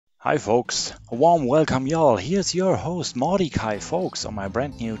Hi folks, a warm welcome y'all. Here's your host Mordecai Ffolkes on my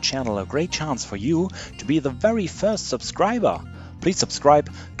brand new channel. A great chance for you to be the very first subscriber. Please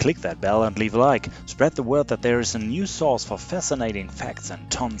subscribe, click that bell and leave a like. Spread the word that there is a new source for fascinating facts and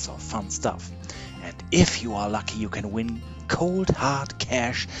tons of fun stuff. And if you are lucky, you can win cold hard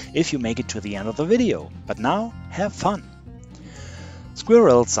cash if you make it to the end of the video. But now, have fun.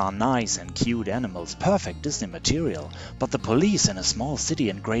 Squirrels are nice and cute animals, perfect Disney material, but the police in a small city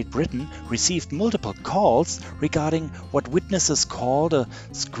in Great Britain received multiple calls regarding what witnesses called a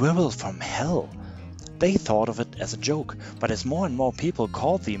squirrel from hell. They thought of it as a joke, but as more and more people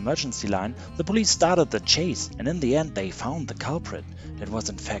called the emergency line, the police started the chase, and in the end they found the culprit. It was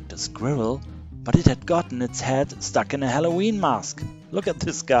in fact a squirrel, but it had gotten its head stuck in a Halloween mask. Look at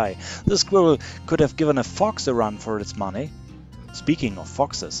this guy. The squirrel could have given a fox a run for its money. Speaking of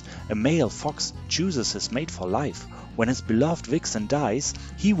foxes, a male fox chooses his mate for life. When his beloved vixen dies,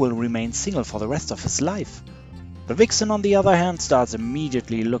 he will remain single for the rest of his life. The vixen, on the other hand, starts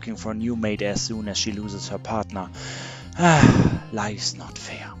immediately looking for a new mate as soon as she loses her partner. Life's not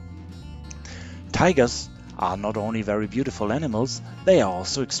fair. Tigers are not only very beautiful animals, they are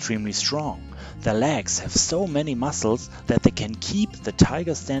also extremely strong. Their legs have so many muscles that they can keep the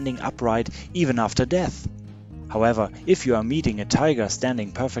tiger standing upright even after death. However, if you are meeting a tiger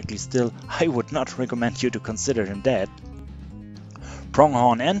standing perfectly still, I would not recommend you to consider him dead.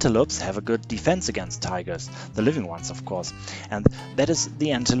 Pronghorn antelopes have a good defense against tigers, the living ones of course, and that is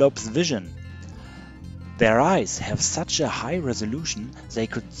the antelope's vision. Their eyes have such a high resolution they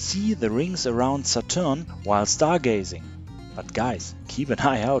could see the rings around Saturn while stargazing. But guys, keep an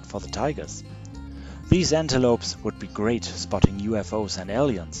eye out for the tigers. These antelopes would be great spotting UFOs and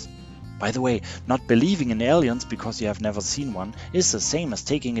aliens. By the way, not believing in aliens because you have never seen one is the same as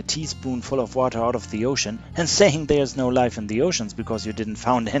taking a teaspoonful of water out of the ocean and saying there's no life in the oceans because you didn't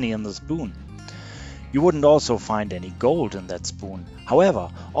find any in the spoon. You wouldn't also find any gold in that spoon. However,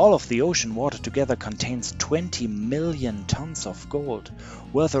 all of the ocean water together contains 20 million tons of gold,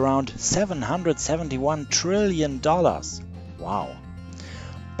 worth around $771 trillion. Wow.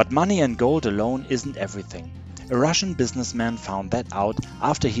 But money and gold alone isn't everything. A Russian businessman found that out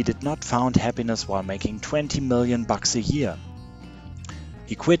after he did not find happiness while making 20 million bucks a year.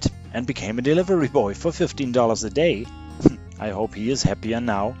 He quit and became a delivery boy for $15 a day. I hope he is happier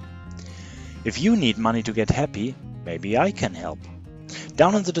now. If you need money to get happy, maybe I can help.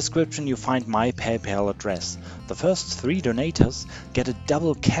 Down in the description you find my PayPal address. The first 3 donators get a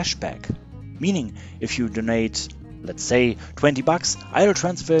double cashback. Meaning, if you donate, let's say 20 bucks, I'll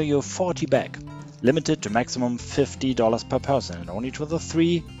transfer you 40 back. Limited to maximum $50 per person and only to the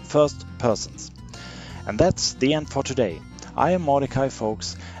 3 first persons. And that's the end for today. I am Mordecai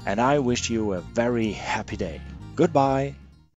Ffolkes and I wish you a very happy day. Goodbye.